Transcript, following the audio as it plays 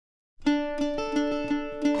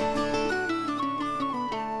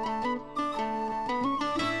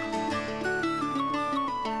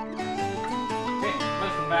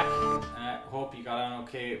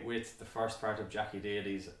with the first part of Jackie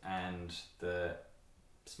Daly's and the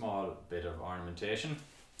small bit of ornamentation.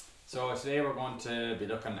 So today we're going to be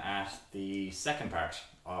looking at the second part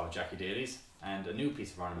of Jackie Daly's and a new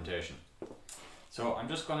piece of ornamentation. So I'm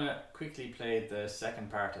just going to quickly play the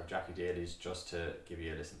second part of Jackie Daly's just to give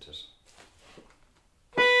you a listen to it.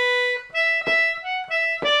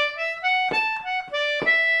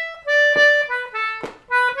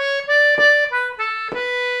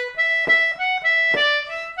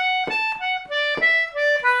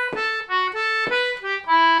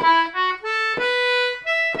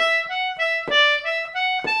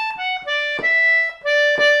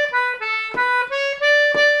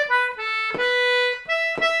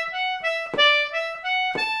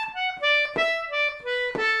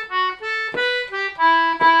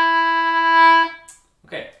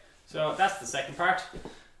 So that's the second part,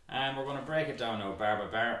 and we're going to break it down now bar by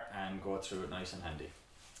bar and go through it nice and handy.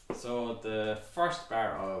 So the first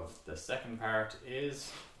bar of the second part is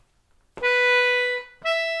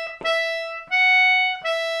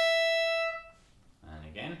and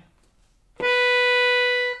again.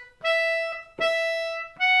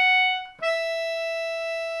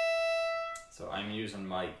 So I'm using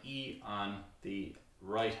my E on the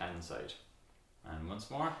right hand side, and once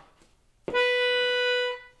more.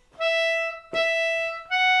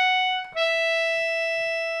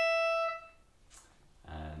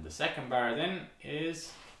 The second bar then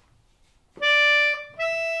is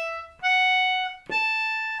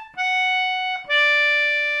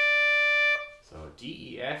so D,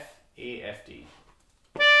 E, F, A, F, D.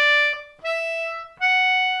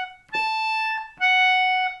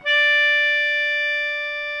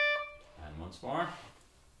 And once more.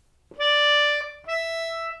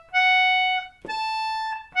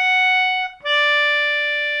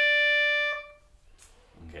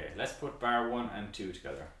 Okay, let's put bar 1 and 2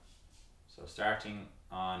 together. So starting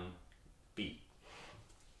on B.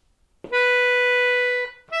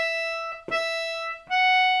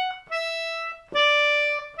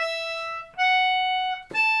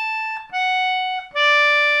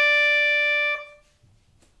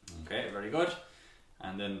 Okay, very good.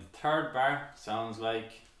 And then the third bar sounds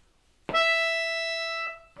like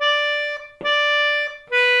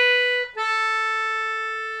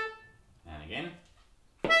and again.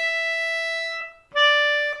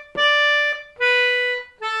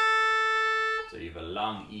 So you have a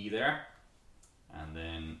long E there, and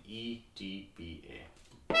then E, D, B, A.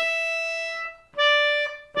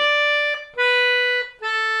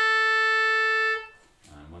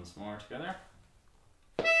 And once more together.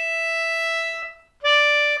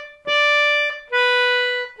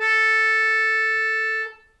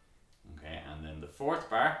 Okay, and then the fourth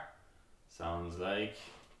bar sounds like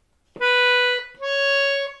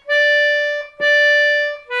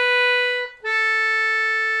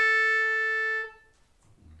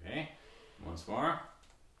once more.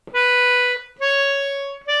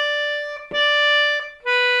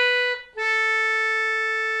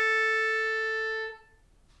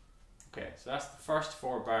 Okay, so that's the first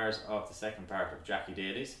 4 bars of the second part of Jackie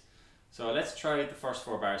Daly's. So let's try the first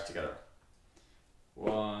 4 bars together.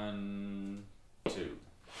 1, 2.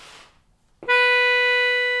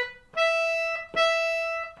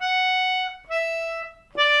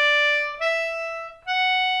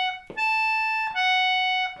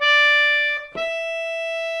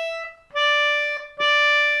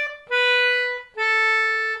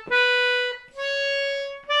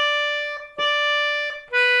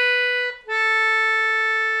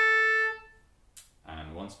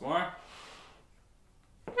 Once more.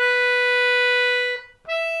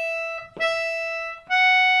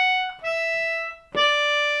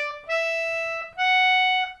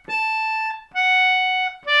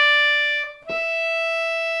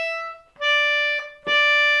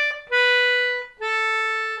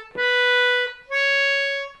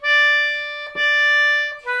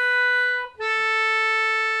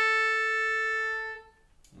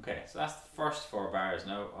 Okay, so that's the first 4 bars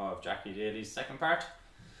now of Jackie Daly's second part.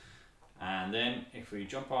 And then if we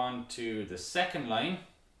jump on to the second line,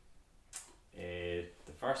 the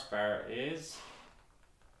first bar is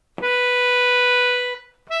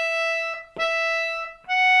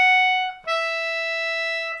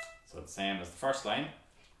so the same as the first line.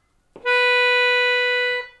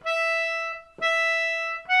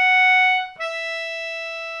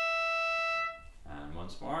 And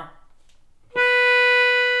once more.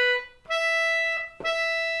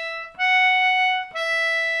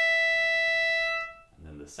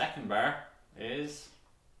 Second bar is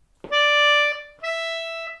so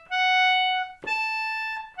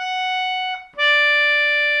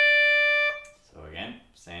again,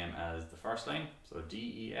 same as the first first line. So D,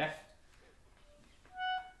 E, F,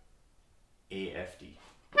 A, F, D.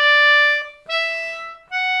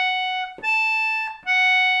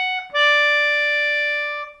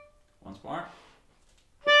 Once more.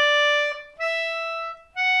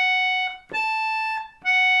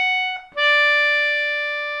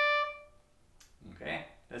 Okay,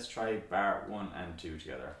 let's try bar 1 and 2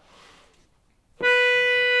 together.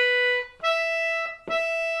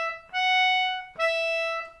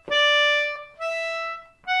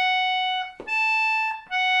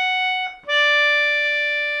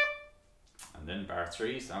 And then bar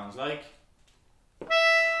 3 sounds like.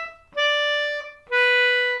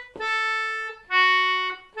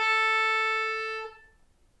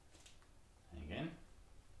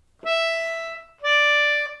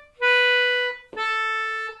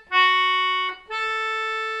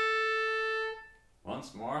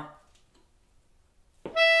 Once more.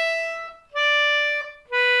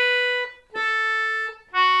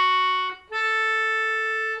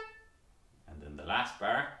 And then the last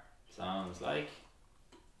bar sounds like.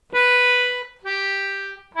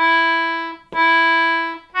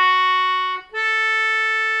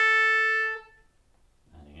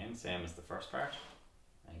 And again, same as the first part.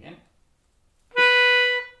 And again.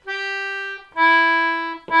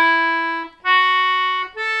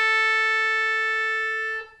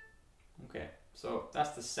 So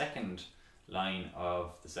that's the second line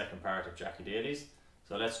of the second part of Jackie Daly's.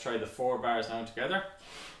 So let's try the 4 bars now together.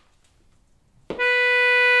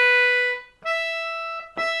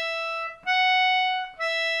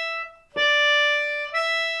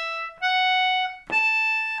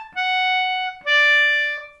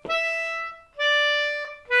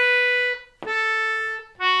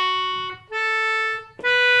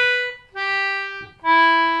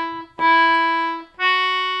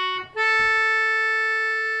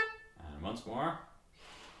 Once more.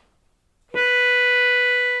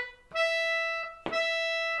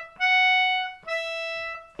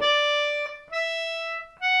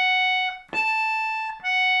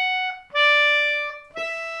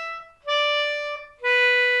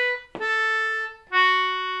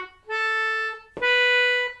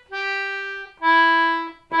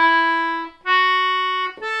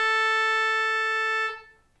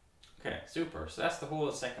 Okay, super. So that's the whole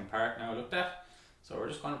second part now looked at. So we're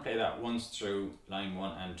just going to play that once through line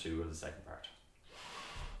 1 and 2 of the second part.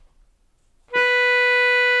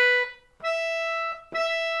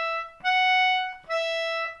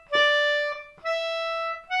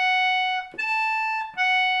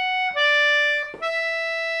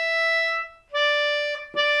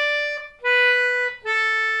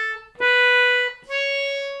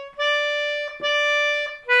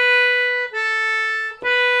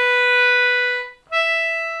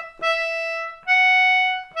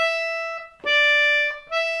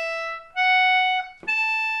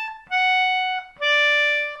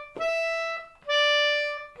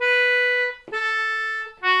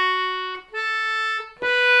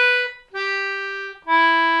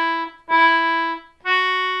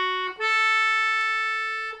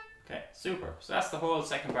 Super, so that's the whole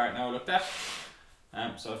second part now looked at.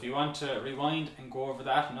 So if you want to rewind and go over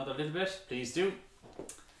that another little bit, please do.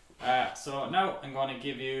 So now I'm going to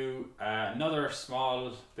give you another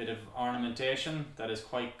small bit of ornamentation that is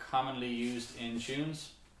quite commonly used in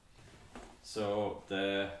tunes. So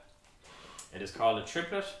it is called a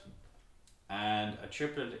triplet, and a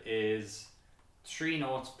triplet is 3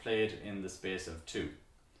 notes played in the space of 2.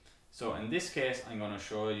 So in this case I'm going to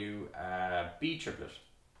show you a B triplet.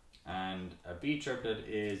 And a B triplet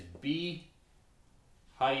is B,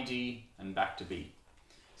 high D, and back to B.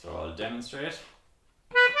 So I'll demonstrate.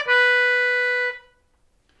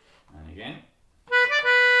 And again.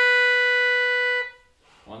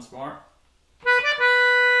 Once more.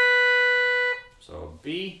 So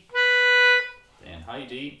B, then high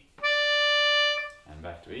D, and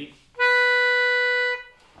back to B.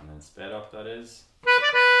 And then sped up, that is.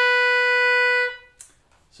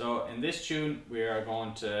 So in this tune we are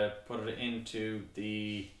going to put it into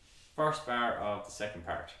the first bar of the second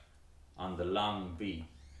part on the long B.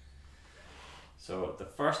 So the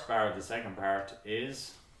first bar of the second part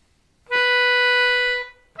is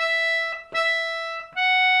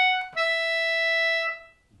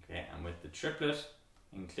okay, and with the triplet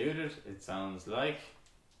included it sounds like.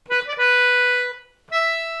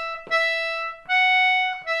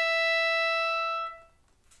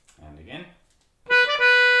 And again.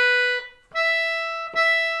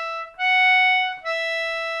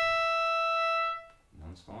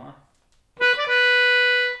 Once more.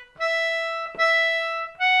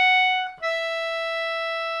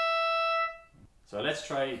 So let's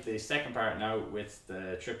try the second part now with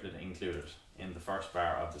the triplet included in the first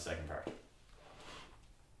bar of the second part.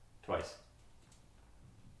 Twice.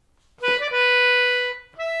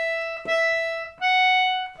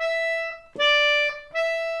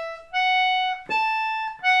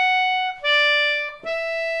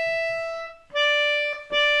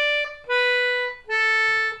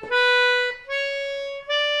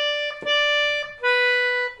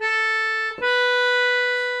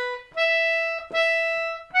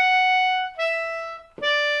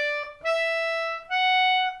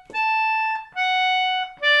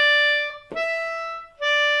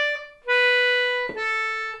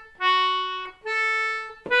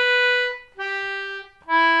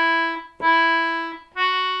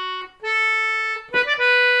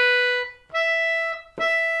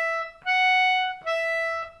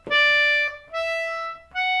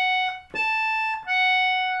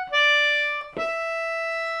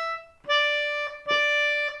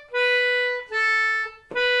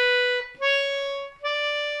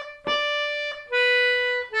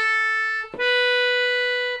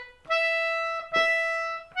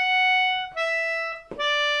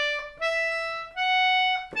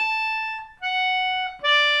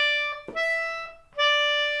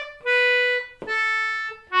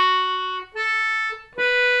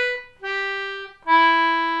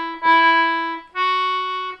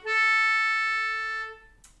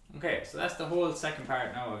 Okay, so that's the whole second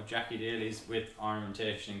part now of Jackie Daly's with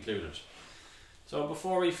ornamentation included. So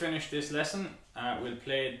before we finish this lesson, we'll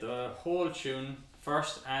play the whole tune,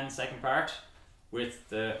 first and second part, with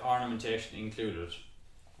the ornamentation included.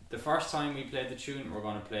 The first time we play the tune, we're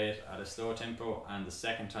going to play it at a slow tempo, and the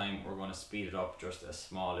second time we're going to speed it up just a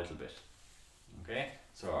small little bit. Okay,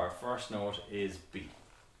 so our first note is B,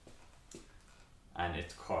 and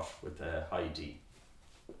it's cut with a high D.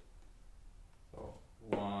 So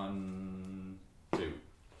 1, 2.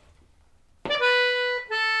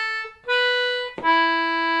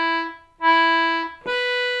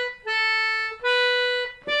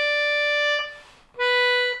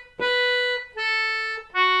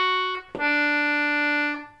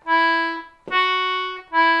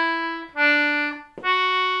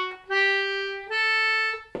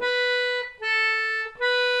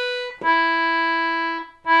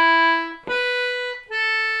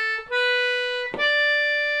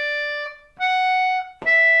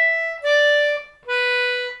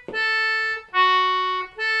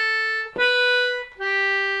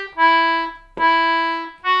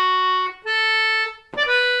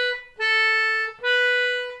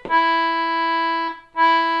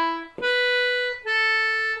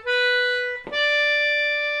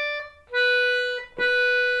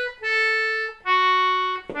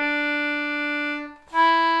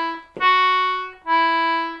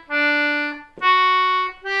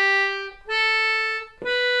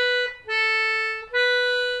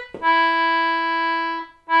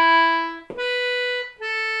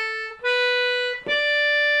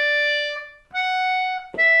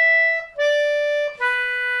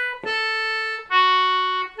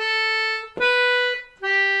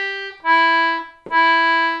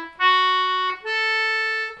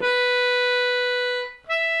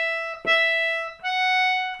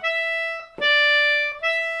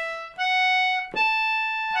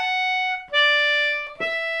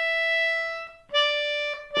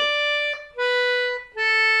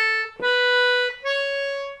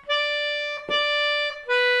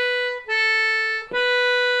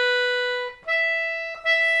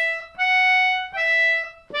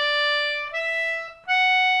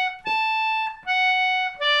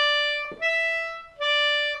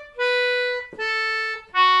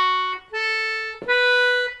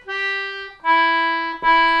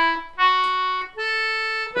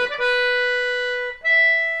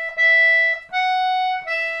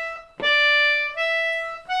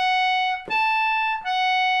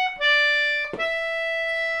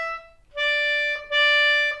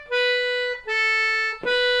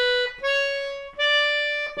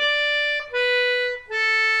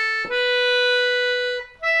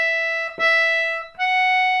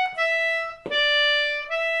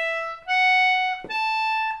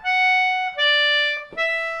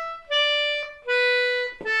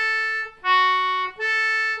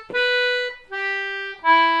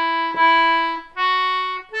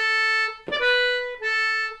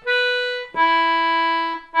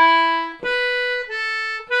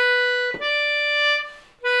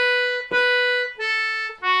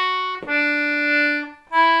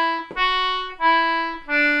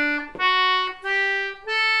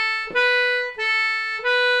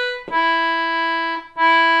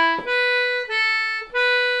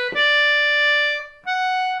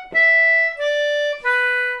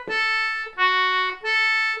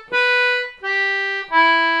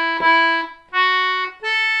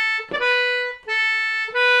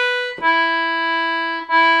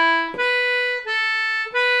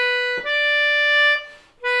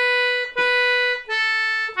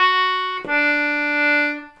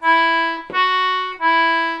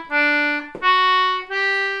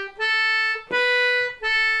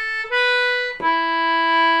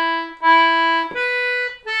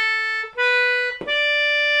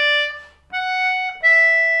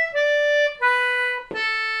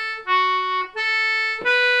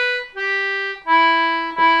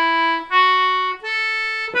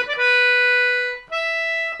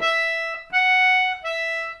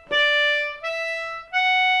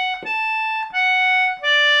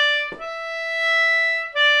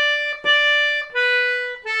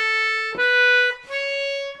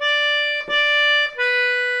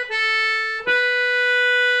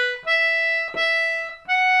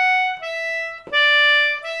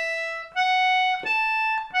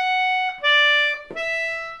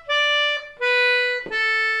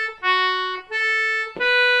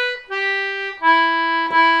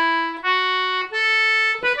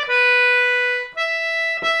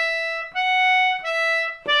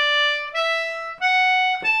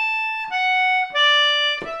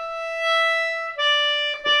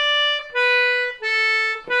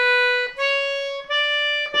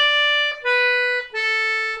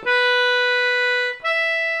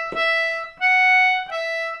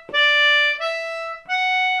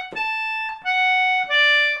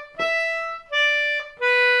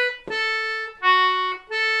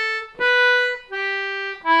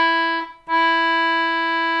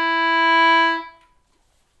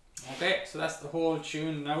 whole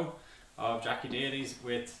tune now of Jackie Daly's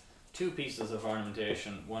with 2 pieces of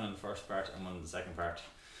ornamentation, one in the first part and one in the second part.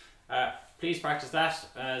 Please practice that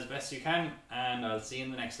as best you can, and I'll see you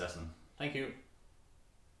in the next lesson. Thank you.